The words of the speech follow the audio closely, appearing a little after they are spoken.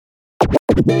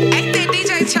Ain't that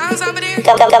DJ Chose over there? Good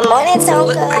morning, Tonka.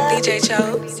 Look like DJ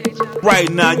Chose. Right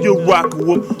now, you're rocking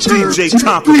with DJ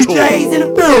Tonka Toy.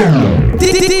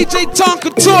 DJ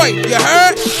Tonka Toy, you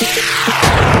heard?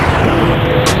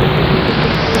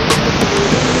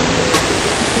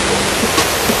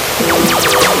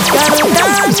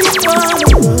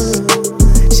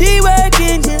 She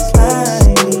working just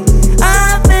like me.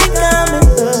 I think I'm in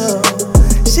love.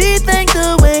 She think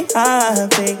the way I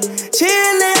think.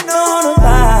 Chillin' on a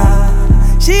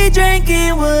vibe. She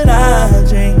drinking what I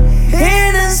drink.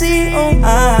 Hennessy on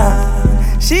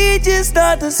I. She just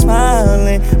started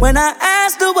smiling when I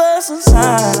asked her what's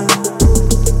inside.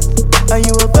 Are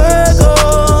you a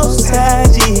Virgo,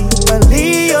 Saggy, a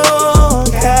Leo,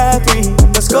 Capri,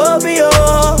 a Scorpio,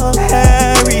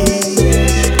 Aries,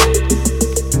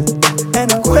 an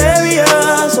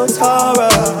Aquarius or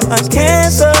Taurus,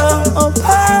 Cancer or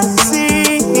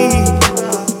Pisces?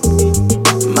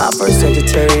 My first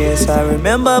Sagittarius, I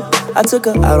remember. I took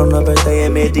her out on her birthday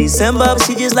in mid-December.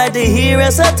 She just like to hear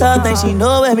us talk, think she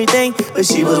know everything. But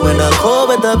she was winter cold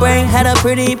with the brain. Had a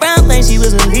pretty brown thing, she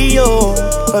was a Leo.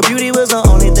 Her beauty was the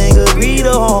only thing agreed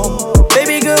on.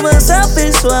 Baby girl was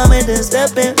selfish, so I made her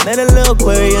step in. Met a little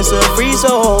Aquarius, a free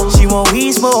soul. She won't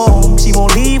weed smoke, she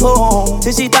won't leave home.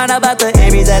 Till she found out about the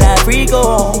Aries that I freak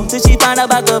on. Till she found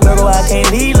out about the Virgo I can't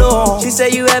leave long. She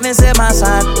said you haven't said my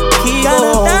sign, keep on. Got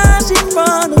her down, she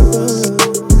from the hood.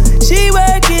 She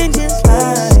working just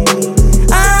like me.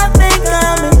 I think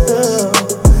I'm in love.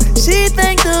 She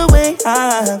think the way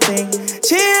I think.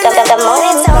 Chillin'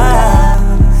 on a vibe.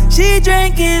 She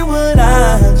drinking what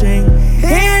I drink.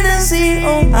 Hennessy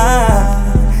on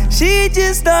I. She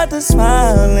just started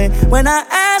smiling when I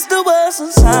asked her what's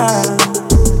inside.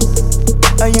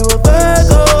 Are you a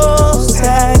Virgo,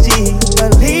 Saggy, a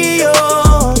Leo,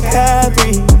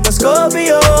 Capri, a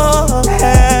Scorpio,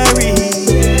 Aries,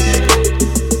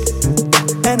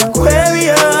 an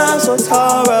Aquarius or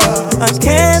Taurus,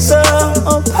 Cancer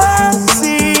or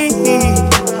Pisces?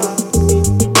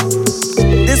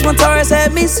 This one Taurus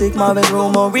had me sick, Marvin's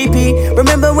room on repeat.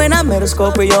 Remember when I met a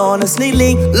Scorpio on a sneak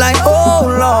link? Like, oh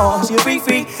Lord, she a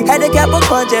freak. Had a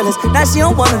Capricorn jealous, now she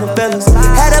on one of the fellas.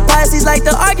 Had a Pisces like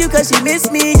to argue cause she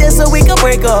missed me. Just so we could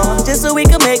break up, just so we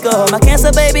could make up. My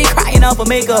Cancer baby crying off for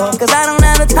makeup, cause I don't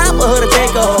have the time for her to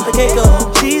take off, the cake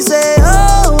off. She said,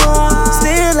 oh,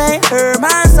 still ain't heard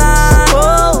my sign.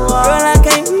 Oh, girl, I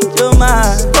can't read your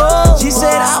mind. Oh, she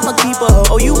said, I'm a keeper.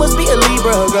 Oh, you must be a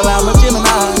Libra. Girl, I'm a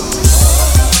Gemini.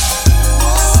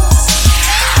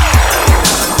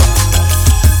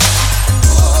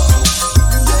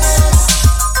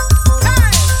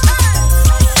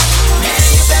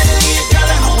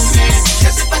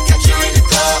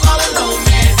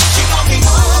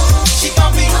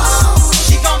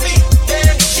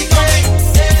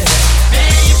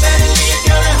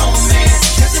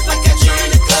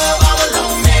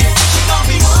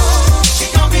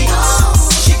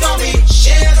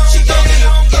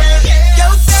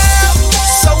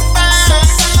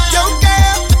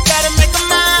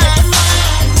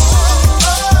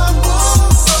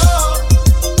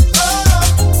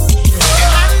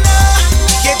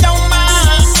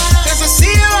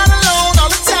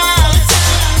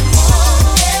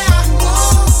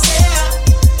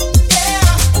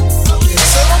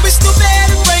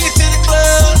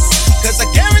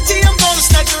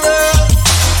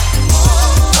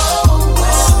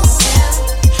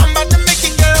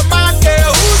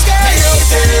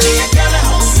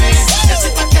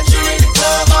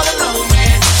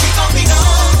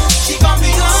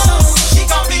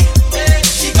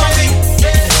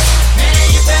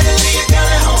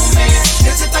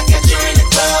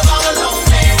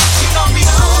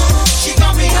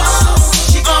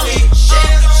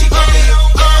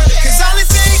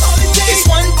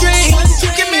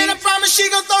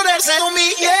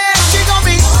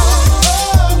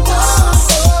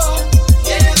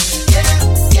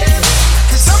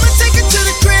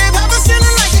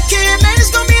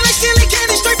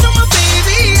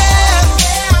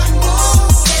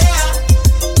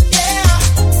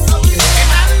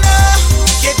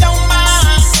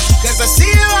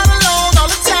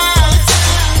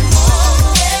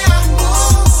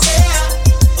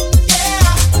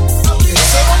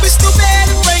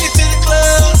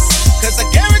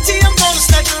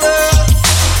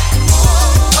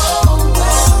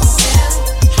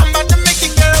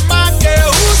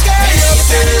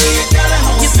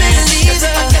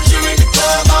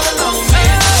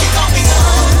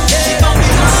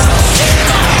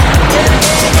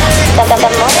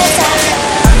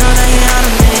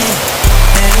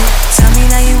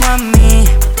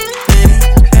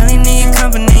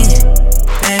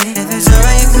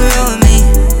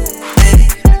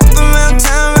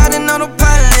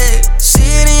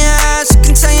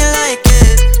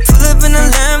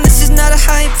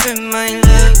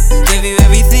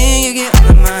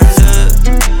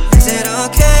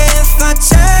 I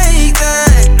take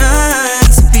that night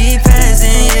to be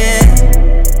present, yeah.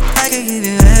 I could give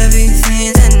you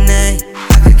everything tonight.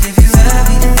 I could give you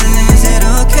everything. Is it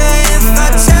okay if I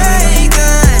take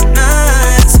that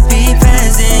night to be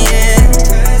present, yeah?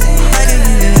 I could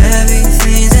give you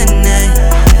everything tonight.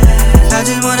 I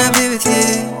just wanna be with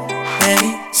you,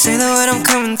 baby. Say the word, I'm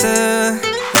coming through,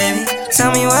 baby.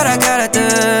 Tell me what I gotta do,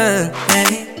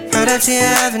 baby. Right up to your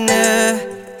avenue,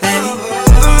 baby.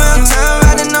 Around town,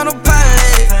 riding on autopilot.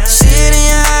 Shit in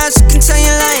your eyes, you can tell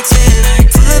you like it.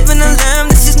 Pull up in a lamb,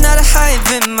 this is not a hype,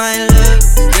 it my love.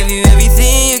 Give you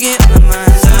everything, you get all my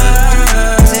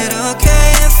love. Is it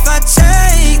okay if I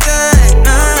take that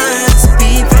night to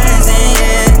be present,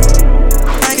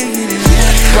 yeah? I can give you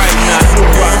everything. Right now,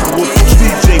 you're rocking with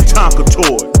DJ Tonka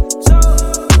Toy.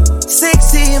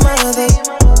 Sexy mother,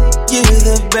 you're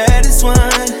the baddest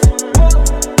one.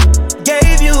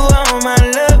 Gave you all my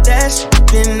love, that's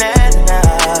been that now.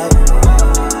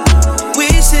 We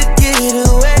should get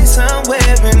away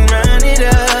somewhere and run it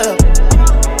up.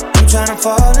 I'm tryna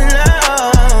fall in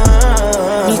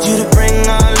love. Need you to bring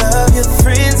all of your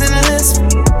friends and let's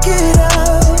get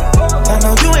up. I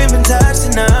know you ain't been touched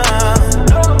enough.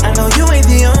 I know you ain't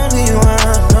the only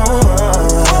one. No.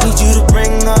 Need you to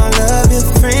bring all of your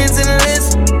friends and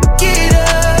let's get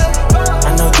up. I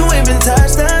know you ain't been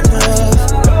touched enough.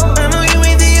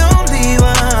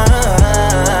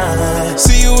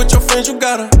 You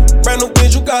got her, brand new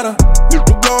bitch, you got her. You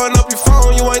blowing up your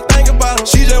phone, you ain't thinking about her.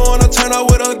 She just wanna turn up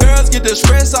with her girls, get the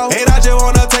stress off. And I just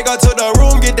wanna take her to the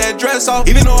room, get that dress off.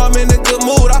 Even though I'm in a good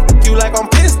mood, I f you like I'm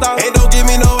pissed off. Hey, don't give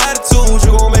me no attitude, you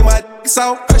gon' make my dick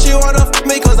soft. Her she wanna f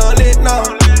me cause I'm lit now.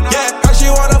 Yeah, her she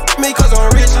wanna f me cause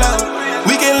I'm rich now.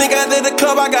 We can link after the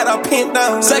club, I got her pinned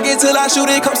down. Suck it till I shoot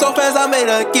it, come so fast, I made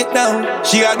her get down.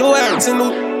 She got new ass and new,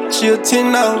 she a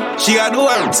 10 now. She got new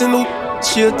ass and new,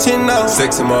 she a 10 now.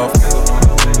 Sexy motherfucker.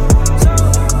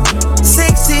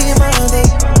 Sexy mother,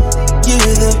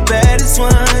 you're the baddest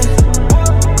one.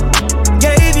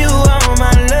 Gave you all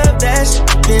my love, that's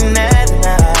been that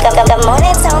now. Good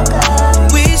morning, Tonka.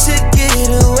 We should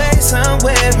get away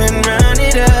somewhere and run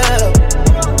it up.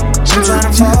 I'm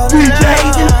tryna fall in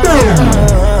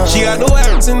love. She got no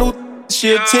ass and no,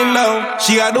 she a 10 now.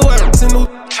 She got no ass and no,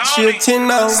 she a 10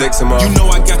 now. Sexy mother. You know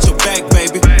I got your back,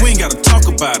 baby. We ain't gotta talk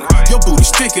about it. Your booty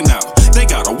sticking out. They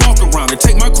gotta walk around and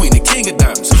take my queen and king of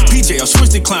diamonds. PJ, I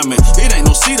switch the climate. It ain't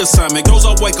no seat assignment. Goes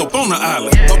I wake up on the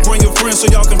island. I'll bring your friends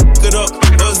so y'all can f it up.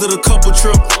 Us did a couple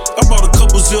trip. I brought a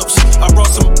couple zips. I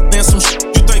brought some and some shit.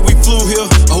 You think we flew here?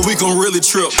 Oh, we gon' really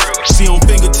trip. She on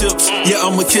fingertips. Yeah,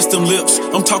 I'ma kiss them lips.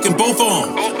 I'm talking both of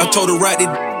them. I told her right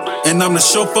it. And I'm the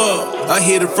chauffeur. I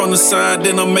hit it from the side,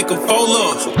 then I make a fold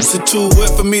up. It's too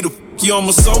wet for me to f you on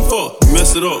my sofa.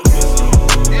 Mess it up.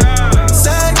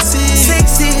 Sexy,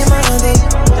 sexy mother,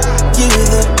 you're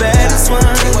the baddest one.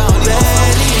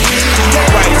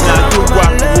 Right now, you're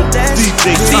rocking with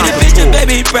DJ Tonka Toy. See the picture,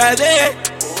 baby, Friday.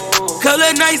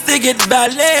 Color nice to get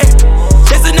ballet.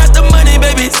 Chasing out the money,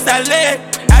 baby, salad.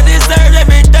 I deserve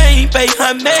everything, pay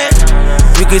her man.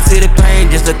 You can see the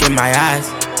pain, just look in my eyes.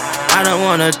 I don't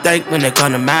wanna think when they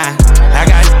come to mind. I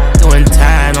got doing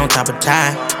time on top of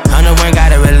time. I'm the one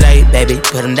gotta relate, baby,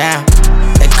 put them down.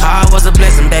 That car was a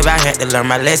blessing, baby, I had to learn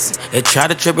my lesson. They try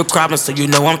to triple crop me, so you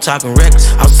know I'm talking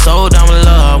reckless. I'm so done with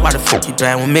love, why the fuck you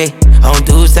playing with me? I don't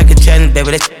do second chances,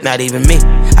 baby, that not even me.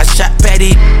 I shot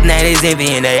petty, now there's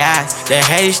envy in their eyes. The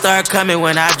hate start coming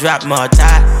when I drop more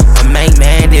time. I make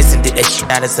man this and did that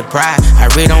shit out of surprise. I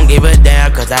really don't give a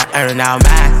damn, cause I earn all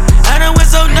mine. I done went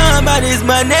so numb by this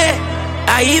money.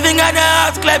 I even got the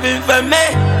house clapping for me.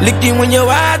 Look you in your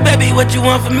eyes, baby, what you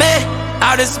want from me?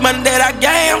 All this money that I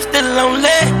gain, I'm still lonely.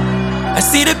 I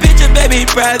see the picture, baby,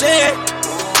 Friday.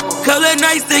 Color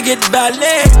nice to get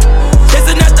ballet.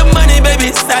 Chasing out the money,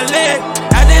 baby, salad.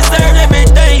 I deserve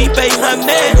everything, pay her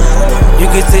man. You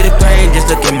can see the pain, just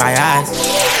look in my eyes.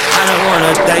 I don't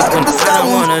wanna think when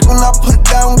I put it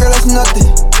down, girl, that's nothing.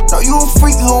 No, you a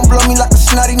freak, you gon' blow me like a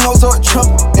snotty nose or a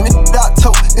trumpet. And it out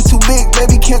toe, it's too big,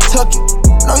 baby, can't tuck it.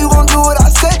 No, you gon' do what I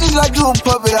said, just like you a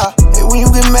puppet. I hate when you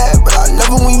get mad, but I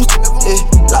love it when you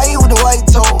light with the white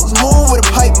toes, move where the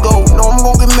pipe go. No, I'm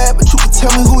gon' get mad, but you can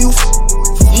tell me who you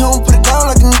You don't put it down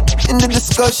like a in the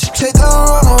discussion. Take her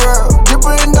around the world, dip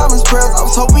her in diamonds pearls. I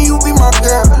was hoping you'd be my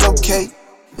girl, okay.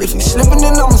 If you slippin',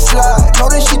 then I'ma slide. Know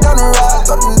that she down the ride.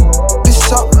 Thought this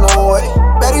something, no way.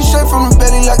 Betty straight from the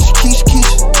belly like she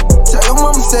Keisha. Tell your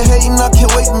mama, say, hey, you know, I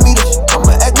can't wait to meet her. I'm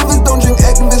an activist, don't drink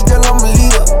activist, girl, I'm a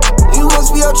leader. You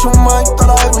must be out your mind, thought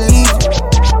I ever leave you.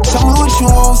 Tell me what you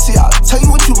want, see, I'll tell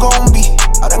you what you gon' be.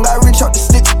 I done got rich out the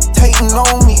sticks, hating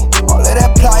on me. All of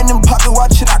that plotting in pocket,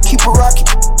 watch it, I keep a rocket.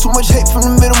 Too much hate from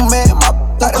the middleman, my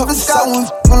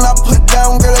when I put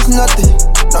down, girl, it's nothing.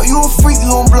 No, you a freak,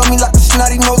 you gon' blow me like a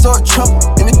snotty nose or a trumpet.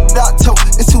 And the I told,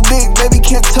 it's too big, baby,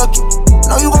 can't tuck it.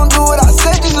 No, you gon' do what I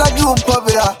say, just like you a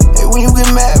puppet. Hey, when you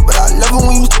get mad, but I love it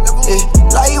when you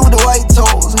like you with the white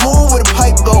toes, move with a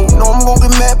pipe go. No, I'm gon'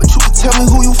 get mad, but you can tell me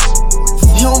who you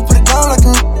You don't put it down like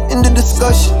in the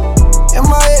discussion.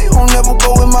 MIA, won't never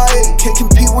go in my A. Can't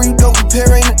compete where you don't compare,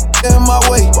 ain't it in my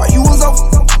way. While you was off,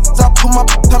 I put my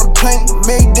on a plane.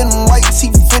 Made denim white,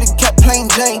 TV fitted, cat plain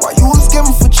Jane. While you was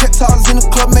scamming for checks, I was in the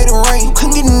club, made it rain. You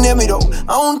couldn't get near me though,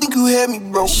 I don't think you had me,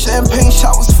 bro. Champagne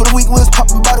showers for the week, we was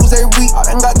popping bottles every week. I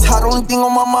done got tired, only thing on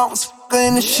my mind was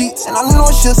in the sheets. And I know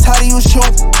it's just how do you show,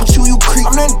 but you creep.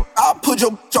 I'm that I'll put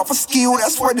your off a skill,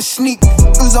 that's where the sneak.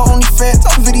 Cause the only fans,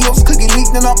 our videos could get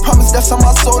leaked. And I promise that's on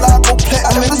my soul, I go play.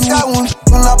 I never got one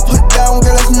when I put down,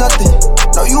 girl, that's nothing.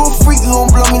 No, you a freak, you gon'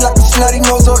 blow me like a snotty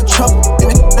nose or a trumpet.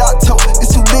 And the I told,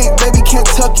 it's too big, baby, can't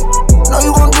tuck it. No,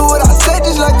 you gon' do what I say,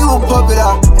 just like you a puppet.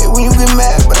 Hey, when you get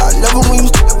mad, but I love it when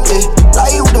you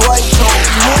like you with the white toes.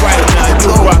 Right now,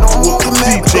 you rock with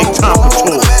DJ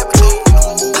Tonka.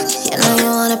 You know you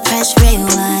wanna press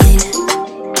rewind.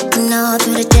 No,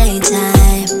 through the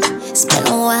daytime. It's been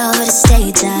a while, but it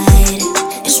stay tight.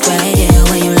 It's right here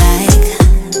where you like.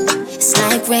 It's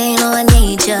like rain, oh I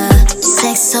need ya.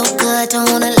 Sex so good, don't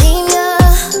wanna leave ya.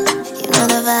 You know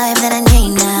the vibe that I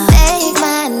need now. Make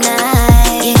my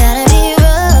night. You gotta be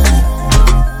rough.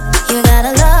 You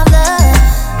gotta love love.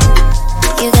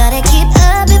 You gotta keep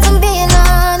up if I'm being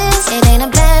honest. It ain't a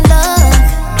bad luck.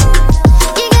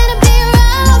 You gotta be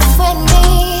rough with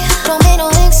me. Don't make no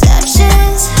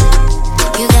exceptions.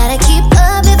 You gotta keep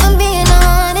up if I'm being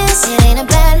honest. It ain't a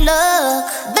bad luck.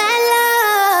 Bad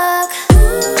luck.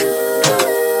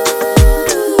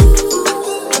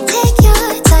 Take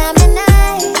your time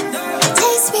tonight.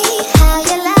 Taste me how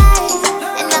you like,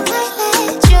 and I might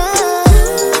let you.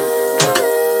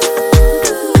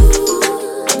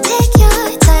 Take your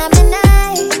time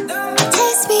tonight.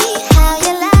 Taste me how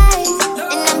you like,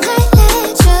 and I might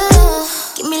let you.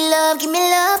 Give me love, give me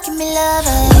love, give me love.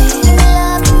 Give me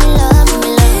love, give me love, give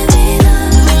me love.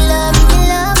 Give me love, give me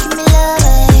love, give me love.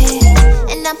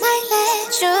 And I might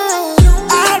let you.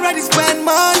 I already spent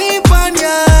money on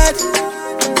yard.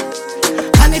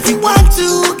 And if you want to,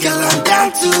 girl, I'm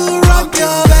down to rock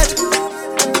your bed.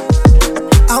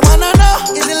 I wanna know,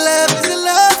 is it love, is it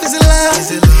love, is it love?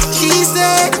 Is it love? She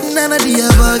said, none of the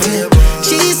above, yeah.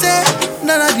 She said,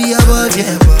 none of the above,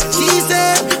 yeah. She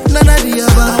said, none of the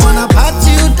above. I wanna pat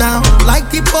you down like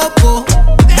the popo.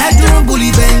 Bedroom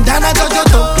bully, bend down, I got your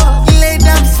toe. Lay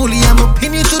down fully, I'ma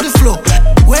pin you to the floor.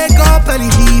 Wake up early,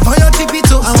 leave on your tippy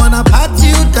toes. I wanna pat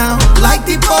you down like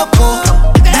the popo.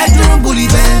 Bedroom bully,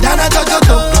 bend down, I got your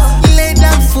toe. Lay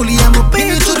down fully, I'ma pin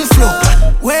you to the floor.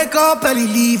 Wake up early,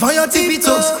 leave on your tippy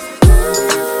toes.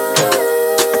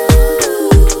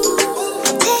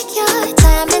 Take your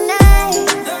time tonight.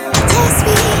 Taste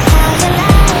me how you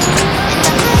like, and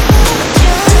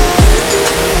I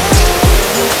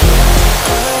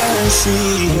might let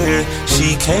you. She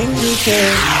came to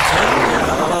care.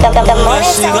 The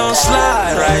morning She gon'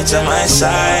 slide right to my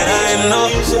side. I know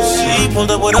she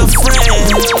pulled up with a friend,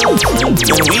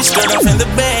 and we skirt off in the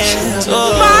band.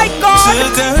 Oh, my God!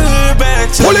 Took her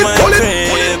back to my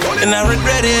crib, and I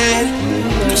regret it.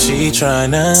 Cause she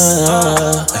tryna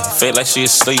feel like she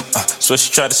asleep. So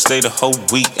she tried to stay the whole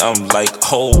week. I'm like,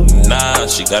 oh nah,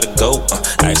 she gotta go.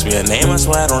 Ask me her name, I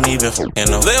swear I don't even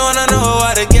know. They wanna know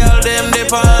why the girl them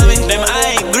dip on me. Them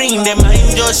I ain't green, them I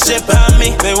ain't just ship on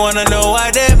me. They wanna know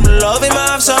why them love him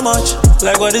off so much.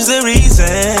 Like what is the reason?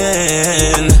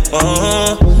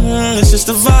 It's just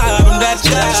the vibe, I'm that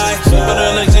guy. She put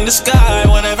her legs in the sky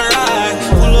whenever I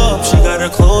pull up. She got her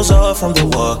clothes off from the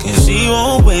walking. She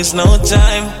won't waste no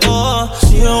time. Oh,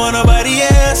 she don't want nobody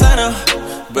else, I know.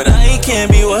 But I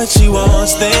can't be what she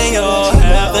wants. They all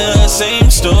have the same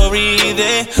story.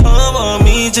 They all want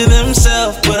me to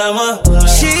themselves, but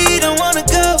she don't wanna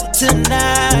go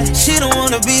tonight. She don't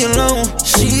wanna be alone.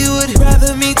 She would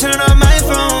rather me turn on my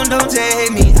phone. Don't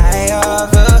take me, I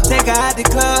offer. Take out the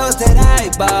clothes that I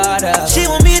bought her. She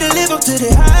want me to live up to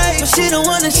the hype, but she don't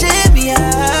wanna share me.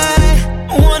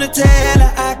 I wanna tell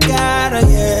her I got her,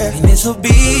 yeah. And this'll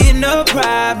be no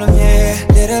problem, yeah.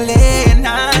 Literally and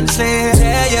honestly,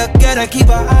 tell you, gotta keep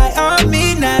her eye on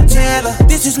me, not tell her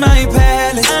this is my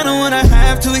palace. I don't wanna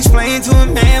have to explain to a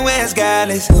man where it's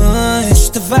godless. It's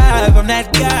the vibe, I'm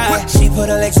that guy. She put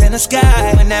her legs in the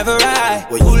sky whenever I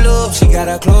pull up. She got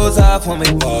her clothes off when we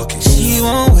walking. She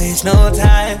won't waste no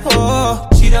time. Oh,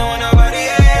 she don't want nobody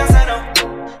else, I know.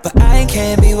 but I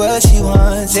can't be what she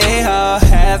wants. They all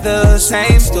have the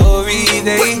same story.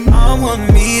 They all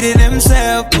want me to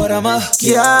themselves, but I'm a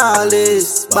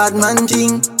GYALIS, bad man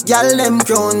thing. Y'all them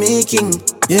crown me king.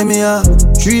 Yeah, me a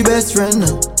 3 best friend.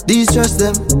 De-stress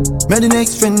them. Made the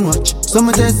next friend watch.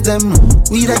 Some test them.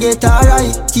 We da get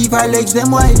alright. Keep our legs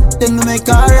them wide. Then we make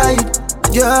alright.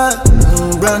 Yeah,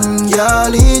 run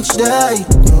y'all each day.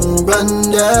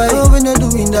 Run day. Oh, when you're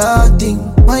doing that thing,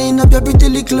 wind up your pretty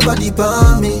little body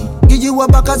for me. Give you a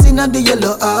back as in the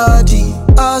yellow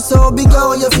RG. Also big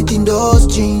how you fit in those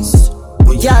jeans.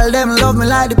 But y'all them love me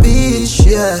like the beach,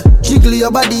 yeah. Jiggle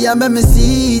your body and make me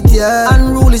see it, yeah.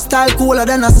 Unruly style cooler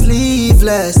than a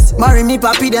sleeveless. Marry me,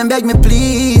 papi, then beg me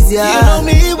please, yeah. You know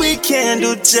me, we can't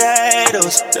do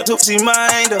titles. The Toosii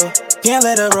mind, though. Can't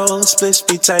let her roll, split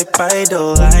be type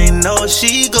idol. I know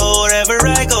she go wherever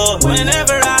I go.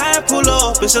 Whenever I pull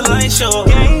up, it's a light show.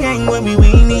 Gang with me, we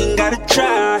ain't gotta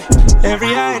try.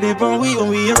 Every idea, but we gon'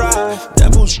 be arrive.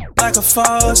 That bullshit like a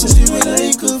fall since we were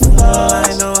like a fall.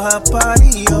 I know her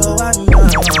body, oh I know.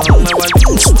 My wife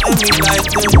do spend me like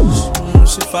this.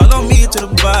 She follow me to the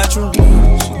bathroom. She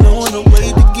know the way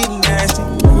to get nasty.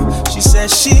 She said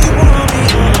she want me,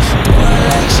 she want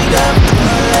like she got me,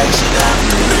 like she got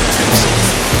me.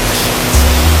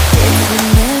 It's in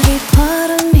every part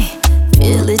of me.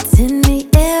 Feel it in the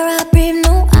air I breathe.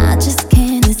 No, I just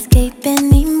can't escape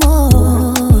anymore.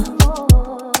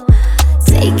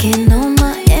 Taking all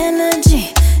my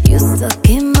energy. You stuck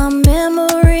in my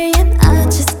memory, and I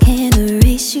just can't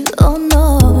erase you. Oh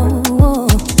no.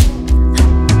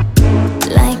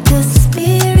 Like a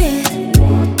spirit,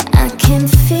 I can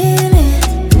feel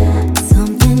it.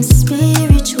 Something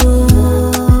spiritual.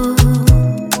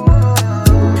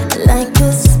 Like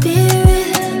a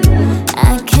spirit,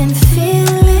 I can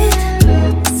feel it.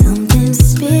 Something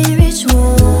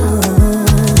spiritual.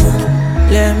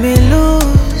 Let me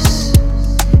loose.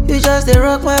 You just they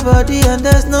rock my body and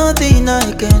there's nothing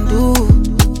I can do.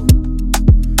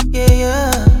 Yeah,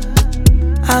 yeah.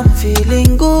 I'm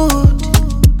feeling good.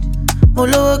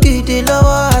 Molo gidi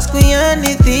lower, ask me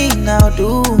anything I'll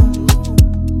do.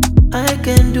 I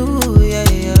can do, yeah,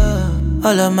 yeah.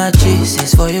 All of my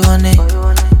cheese for you on it.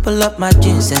 Pull up my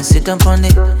jeans and sit up on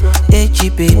it. H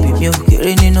baby, you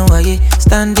getting no way.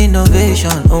 Standing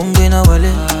ovation, no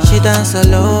wale. She dance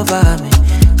all over me,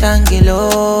 tangle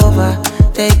over.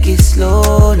 Take it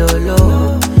slow, low,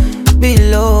 low.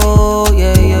 Below,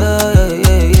 yeah, yeah,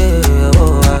 yeah, yeah.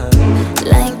 Oh,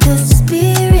 like a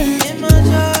spirit,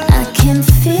 I can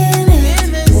feel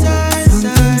it.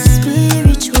 Something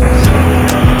spiritual.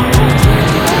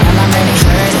 I'm already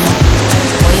hurting.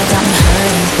 Boy, you got me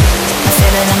hurting. I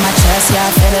feel it in my chest, yeah,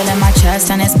 I feel it in my chest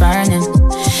and it's burning.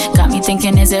 Got me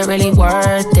thinking, is it really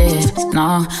worth it?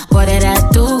 No, what did I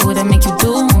do to make you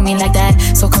do me like that?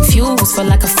 So confused, feel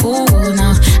like a fool.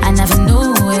 No, I never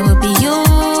knew it would be you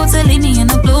to leave me in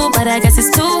the blue, but I guess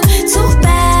it's too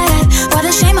bad. What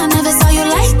a shame I never saw you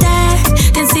like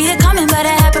that. Didn't see it coming, but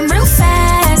it happened real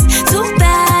fast. Too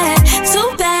bad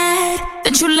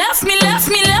that you left me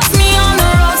on the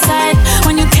roadside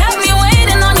when you kept me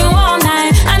waiting on you all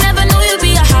night. I never knew you'd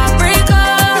be a heartbreaker.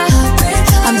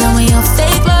 I'm done with your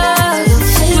fake love.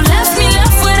 You left me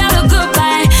without a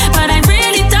goodbye, but I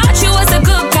really thought you was a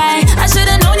good guy. I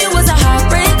should've known you was a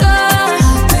heartbreaker.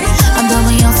 I'm done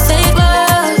with your fake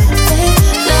love.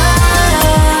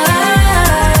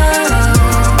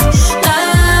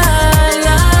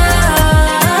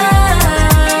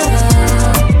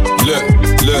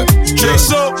 Look,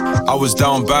 I was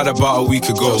down bad about a week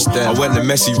ago. I went the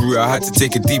messy route, I had to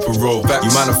take a deeper road.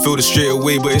 You might not feel it straight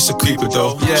away, but it's a creeper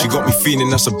though. She got me feeling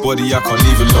that's a body I can't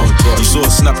leave alone. You saw her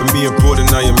snapping me abroad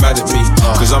and now you're mad at me.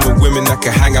 Cause I'm with women that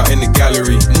can hang out in the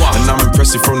gallery. And I'm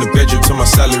impressive from the bedroom to my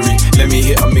salary. Let me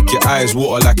hit and make your eyes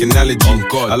water like an allergy.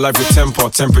 I like your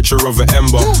temperature of an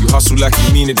ember. You hustle like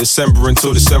you mean it, December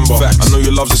until December. I know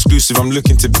your love's exclusive, I'm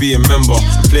looking to be a member.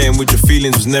 Playing with your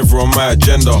feelings was never on my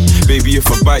agenda. Baby, if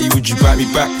I bite you, would you bite me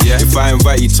back? Yeah. If I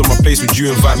invite you to my place, would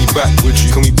you invite me back? Would you?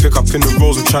 Can we pick up in the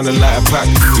roles? I'm trying to light a pack.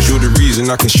 Cause you're the reason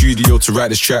I can studio to write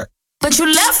this track. But you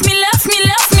left me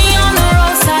on the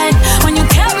roadside when you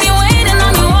kept me waiting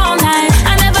on you all night.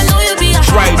 I never knew you'd be a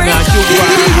heartbreaker. Right now,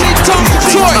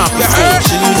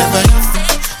 you never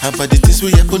about the things we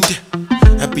happen there.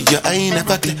 I be your eye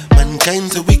never clear.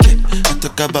 Mankind's a wicked. I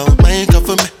talk about my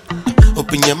government.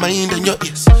 Open your mind and your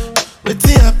ears. What's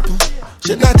the happen?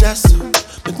 She not just so.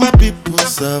 Make my people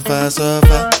suffer.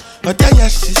 But their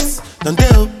ashes, then they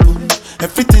open.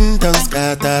 Everything down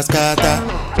scatter.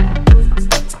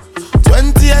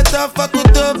 20th of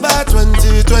October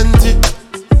 2020.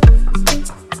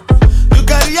 You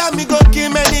carry me go kill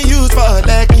many youths for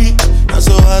lucky. Now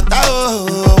so water,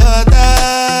 oh, water.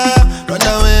 Run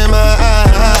away my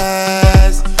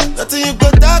eyes. Nothing you go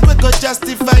talk, we go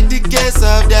justify the case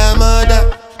of their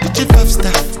mother. The chief of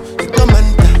staff, the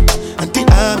commander, and the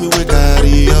army we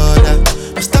carry order.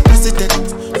 Mr. President,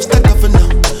 Mr. Governor,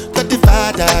 got the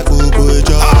father, go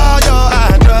job. All your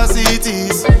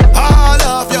atrocities, all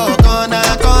of your corner,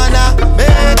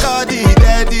 make all the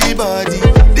dead body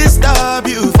disturb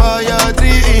you for your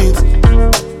dreams.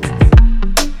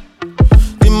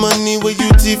 The money where you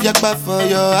thief, yak back for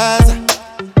your eyes.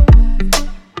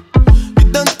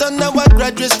 You don't turn our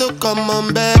graduates to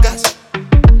common beggars.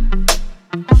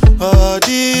 Oh,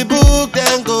 the book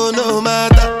then go no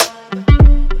matter.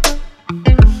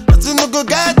 Nothing no go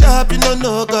get up, you know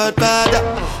no Godfather.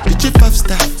 The chief of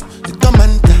staff, the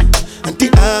commander, and the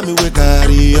army we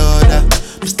carry order.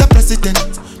 Mr. President,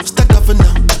 Mr.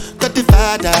 Governor, got the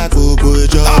father, go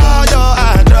job. All your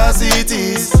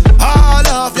atrocities, all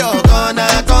of your corner,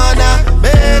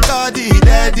 make all the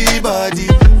dead body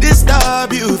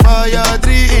disturb you for your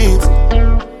dreams.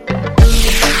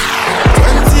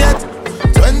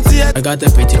 20th. I got a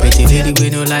pretty lady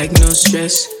with no like no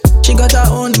stress. She got her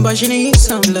own but she need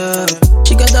some love.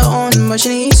 She got her own but she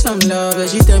need some love. And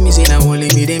she tell me say now only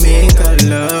me they make her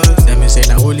love. Tell me say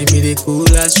now only me they cool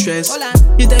her stress.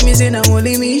 You tell me say now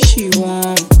only me she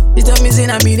warm. You tell me say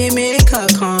now me they make her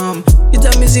calm. You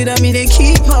tell me say that me they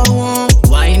keep her warm.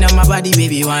 Wine on my body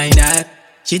baby wine that.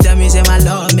 She tell me say my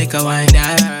love make her wine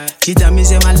that. She tell me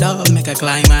say my love make her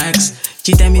climax.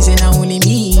 She tell me say now only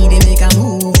me they make her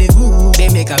move, they groove, they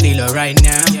make her feel alright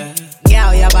now.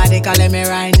 Girl, your body calling me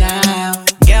right now.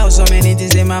 Girl, so many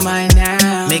things in my mind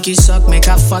now. Make you suck, make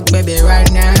her fuck, baby, right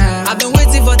now. I've been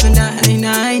waiting for tonight,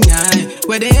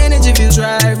 where the energy feels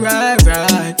right.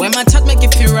 When my touch make you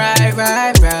feel right.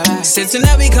 Say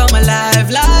tonight we come alive.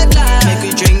 Make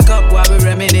you drink up while we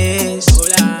reminisce.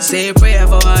 Say a prayer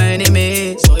for our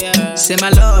enemies. Say my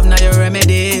love, now your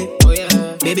remedy.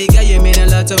 Baby girl, you mean a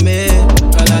lot to me.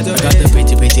 Got the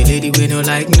pretty lady with no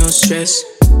like no stress.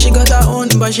 She got her own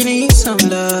but she need some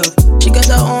love. She got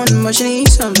her own but she need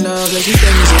some love. Like she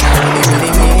tell me say I only really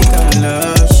make her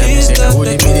love. She's got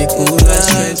the really cool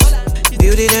stress.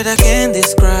 Beauty that I can't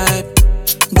describe.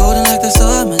 Golden like the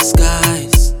summer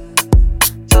skies.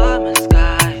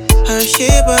 Her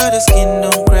shape, but the skin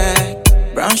don't crack.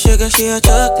 Brown sugar, she a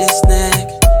chocolate snack.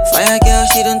 Fire girl,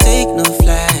 she don't take no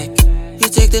flack. You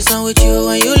take the sun with you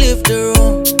when you leave the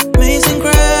room. It's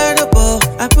incredible.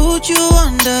 I put you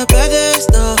on the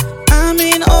pedestal. I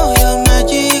mean, oh, you're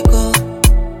magical.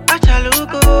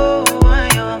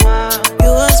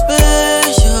 You are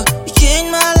special. You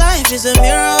changed my life, it's a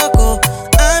miracle.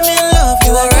 I'm in love,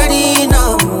 you already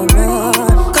know.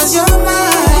 Cause you're my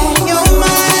antidote. You're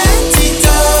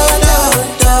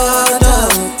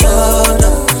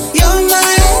my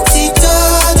antidote.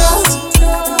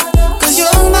 Cause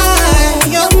you're my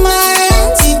antidote. You're my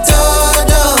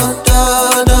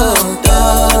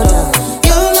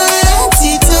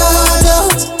antidote.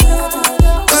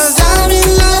 Cause I'm in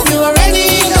love, you already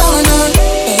know.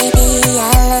 Baby, I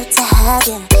love to have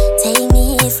you. Take me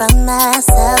from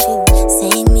myself, you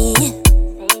save me.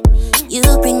 You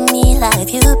bring me life,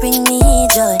 you bring me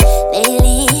joy.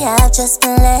 Lately I've just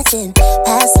been letting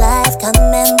past life come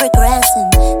and regressing.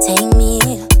 Take me.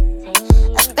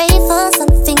 I pray for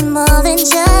something more than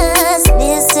just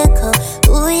mystical.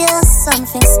 Ooh, you're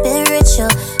something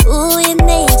spiritual. Ooh, you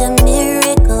made a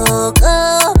miracle.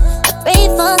 Oh, I pray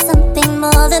for something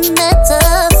more than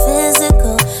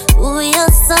metaphysical. Ooh,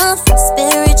 you're something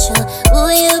spiritual.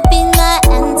 Ooh, you be my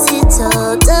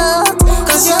antidote.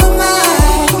 Cause you're my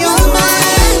antidote. You're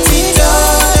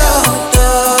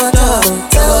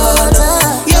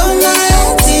my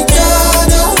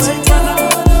antidote.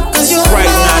 Cause you're right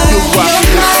now you're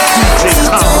rocking with DJ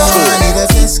Tonka. I need a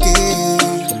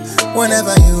biscuit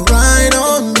whenever you ride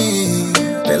on me.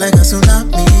 They like a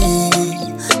tsunami,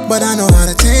 but I know how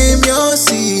to tame your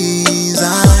seas.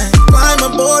 I climb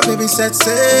aboard, baby, set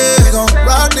sail. We gon'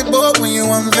 rock the boat when you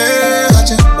unveil.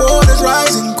 Watch your waters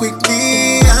rising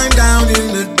quickly. I'm down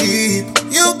in the deep.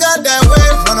 You got that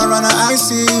wave, runner, I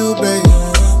see you, babe.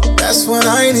 That's what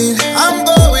I need. I'm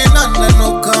going under,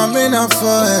 no coming up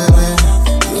for heaven.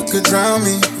 You could drown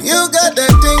me. You got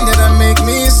that thing that'll make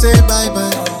me say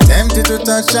bye-bye. Tempted to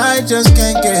touch, I just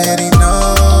can't get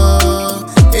enough.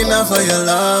 Enough of your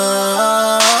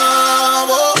love.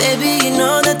 Oh. Baby, you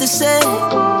know that they say,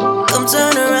 come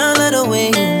turn around, let the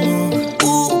way you move.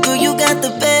 Ooh, girl, you got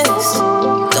the best.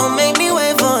 Don't make me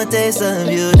wait for a taste of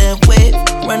you. That wave,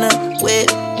 run up, wave,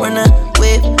 run up,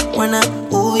 wave, run up.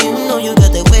 Ooh, you know you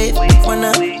got that wave, run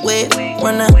up, wave,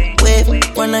 run up, wave,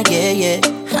 run up, yeah.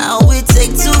 How it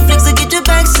take 2 flicks to get your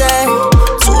backside.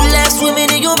 2 Relax with me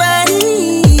in your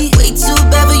body. Way too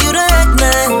bad for you to act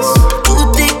nice. You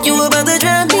think you about to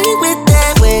drown me with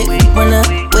that wave runner,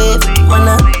 wave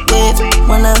runner, wave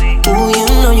runner. Ooh, you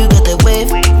know you got that wave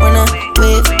runner,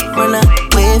 wave runner,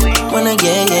 wave runner,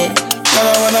 yeah, yeah.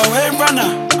 Wanna wave runner.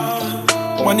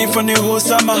 Money from the whole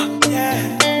summer.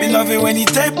 Me love it when you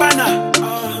take banner.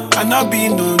 I not be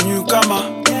no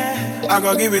newcomer. I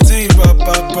gotta give it to you, pa.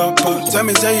 Tell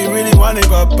me, say you really want it,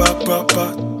 pa.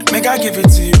 Make I give it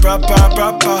to you, pa.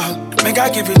 Make I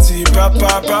give it to you, pa.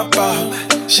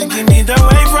 She give me the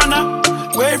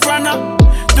wave runner.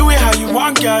 Do it how you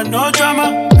want, girl, no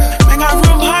drama. Make our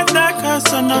room hot like a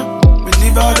sauna. We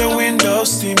leave all the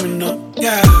windows steaming up,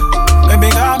 yeah. Baby,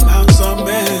 calm down some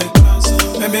me.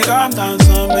 Baby, calm down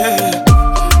some me.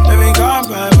 Baby, calm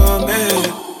down for me.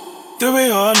 Do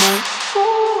it all night.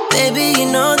 Baby, you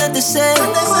know that they say,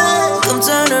 come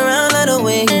turn around, let her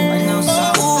wait.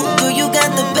 Ooh, girl, you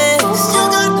got the best.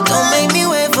 Don't make me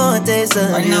wait for a taste of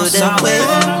you. That wave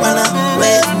runner,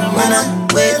 wave runner,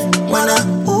 wave runner.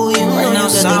 Ooh, you know you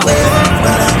got the wave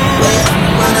runner, wave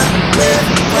runner, wave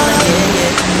runner. Yeah,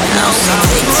 yeah.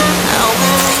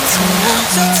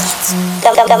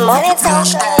 Good morning,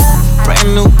 Tonka.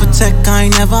 Brand new Protect, I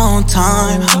ain't never on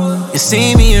time. You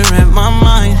see me, you're in my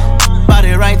mind.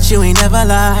 Body right, you ain't never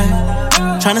lied.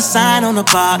 Tryna sign on the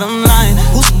bottom line.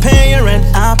 Who's paying your rent?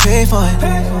 I'll pay for it.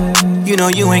 You know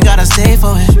you ain't gotta stay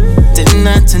for it.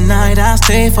 Dinner tonight, I'll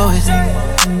stay for it.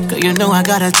 Cause you know I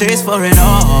got a taste for it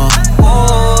all.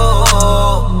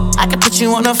 I can put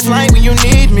you on a flight when you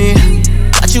need me.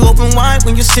 Got you open wide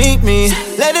when you seek me.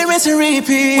 Let it rinse and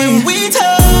repeat. When we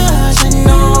touch, I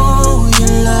know you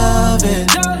love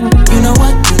it. You know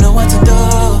what to do.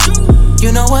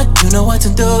 You know what to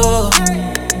do.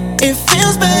 It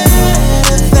feels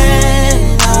better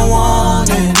than I want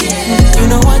it. You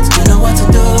know what to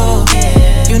do.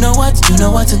 You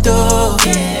know what to do.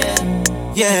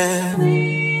 Yeah.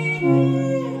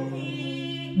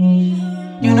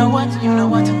 You know what to do.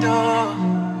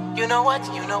 You know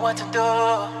what to do.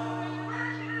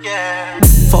 Yeah.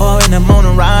 4 in the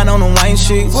morning, ride on the white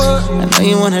sheets. I know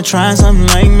you wanna try something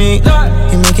like me.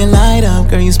 You make it light up,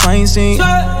 girl, you spicy.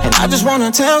 And I just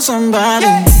wanna tell somebody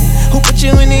who put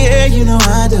you in the air, you know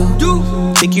I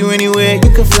do. Take you anywhere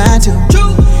you can fly to.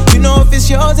 You know if it's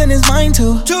yours and it's mine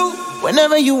too.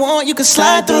 Whenever you want, you can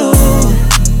slide through.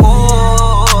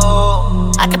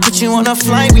 I can put you on a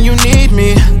flight when you need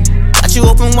me. Got you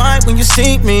open wide when you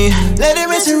seek me. Let it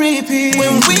rinse and repeat.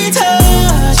 When we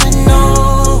touch, I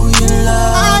know you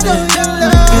love it.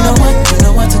 You know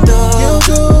what to do.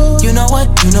 You know what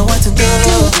to do.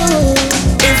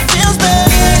 It feels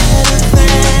better than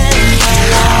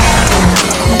I want.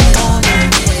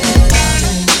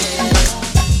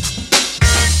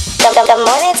 Good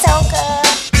morning, Tonka.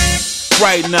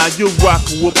 Right now, you're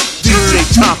rocking with DJ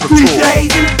Tonka.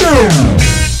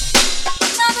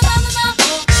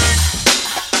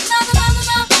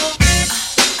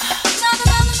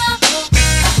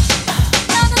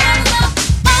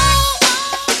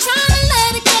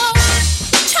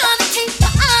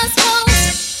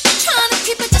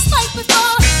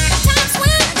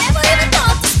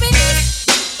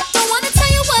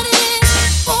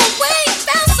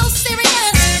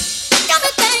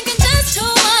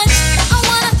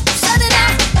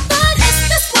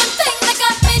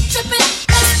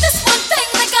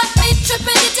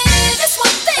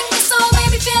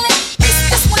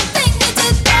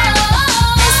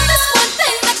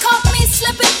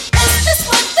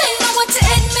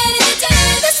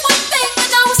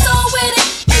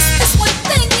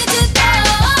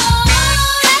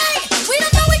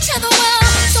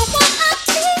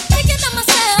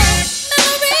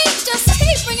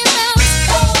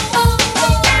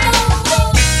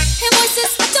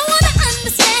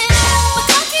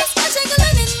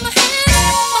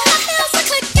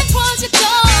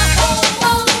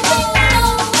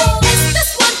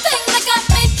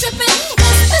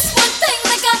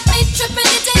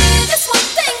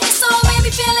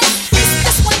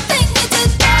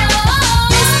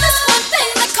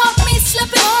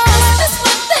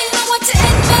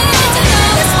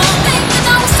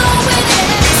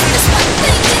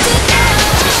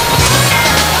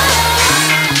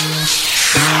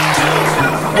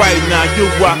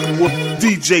 Rockin' with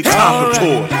DJ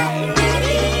Tonka.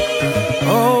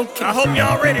 Okay. I hope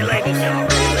y'all ready, ladies.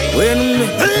 Wait a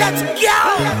minute. Let's go.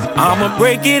 I'ma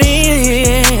break it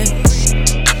in,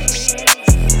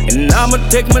 and I'ma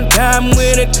take my time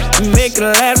with it and make it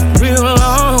last real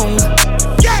long.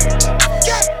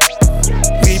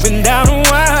 We've been down a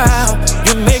while,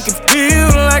 you make it feel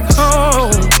like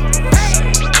home.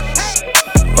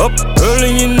 Up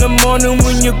early in the morning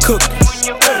when you cook,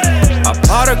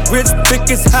 All the grits thick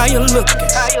is how you lookin'.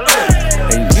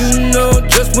 And you know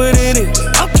just what it is.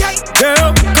 Okay.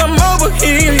 Girl, come over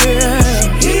here.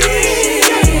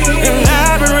 And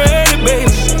I've been ready, baby.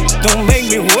 Don't make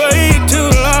me wait too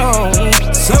long.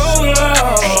 So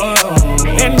long.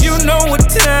 And you know what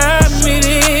time it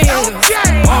is.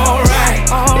 Okay. Alright,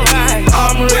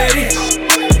 I'm ready.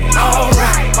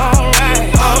 Alright,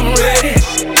 I'm ready.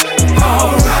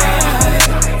 Alright,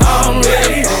 I'm ready. Alright, I'm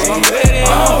ready.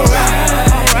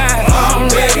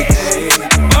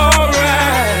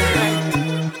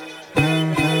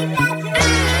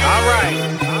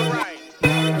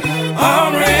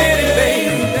 I'm ready,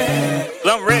 baby.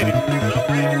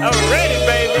 I'm ready,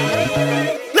 baby.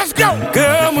 Let's go.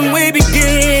 Girl, when we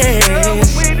begin,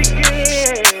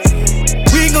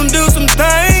 we gon' do some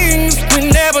things we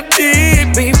never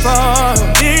did before.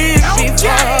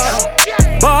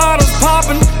 Bottles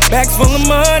popping, bags full of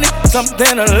money,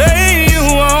 something to lay you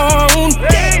on.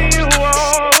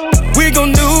 We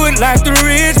gon' do it like the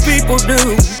rich people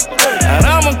do, and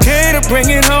I'm okay to bring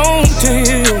it home to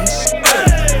you.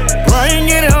 Bring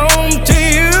it home to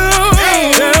you.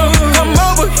 Girl, come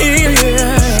over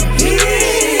here.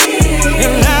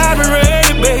 And I'll be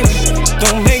ready, baby.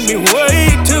 Don't make me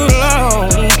wait too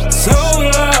long. So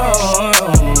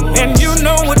long. And you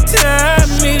know what time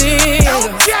it is.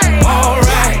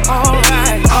 Alright,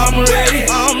 I'm ready.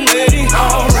 I'm ready.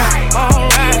 Alright,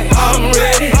 I'm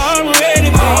ready. I'm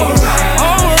ready, alright,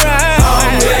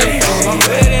 I'm ready. I'm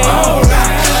ready.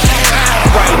 Alright.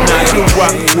 Right now you're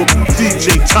rocking with DJ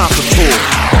Tonka Tour.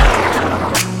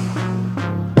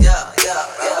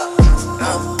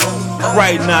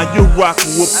 Right now you're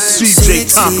rocking with DJ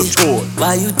Tonka Tour.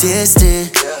 Why you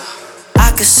distant?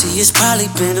 I can see it's probably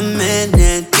been a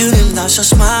minute. You done lost your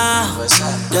smile,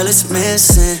 girl, it's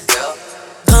missing.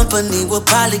 Company will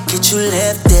probably get you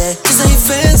left there. This ain't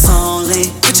fans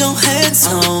only, put your hands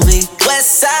on me.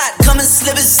 West side, come and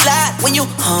slip and slide when you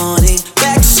horny.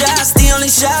 Back shots, the only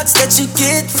shots that you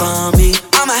get from me.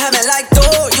 I'ma have it like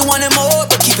Thor, you want it more,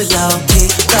 but keep it low key,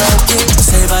 low key.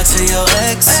 Say bye to your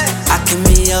ex, I can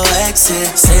be your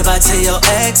exit. Say bye to your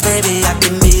ex, baby, I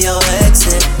can be your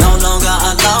exit. No longer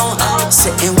alone,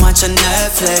 sit and watch a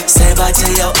Netflix. Say bye to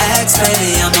your ex,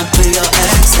 baby, I'ma be your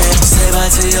exit. Say bye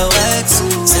to your ex,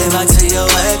 say bye to your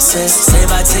exes. Say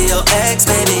bye to your ex,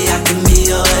 baby, I can be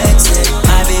your exit.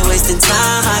 Might be wasting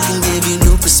time, I can give you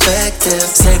new perspective.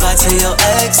 Say bye to your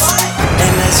ex,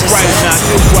 and let's just right now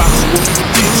you're rocking with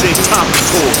DJ Tonka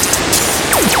Tour.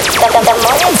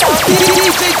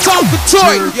 DJ Tonka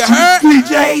Tour, you heard?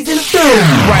 DJs in the field.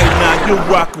 Right now you're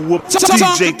rocking with DJ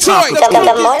Tonka Tour.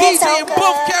 DJ in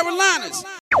both Carolinas.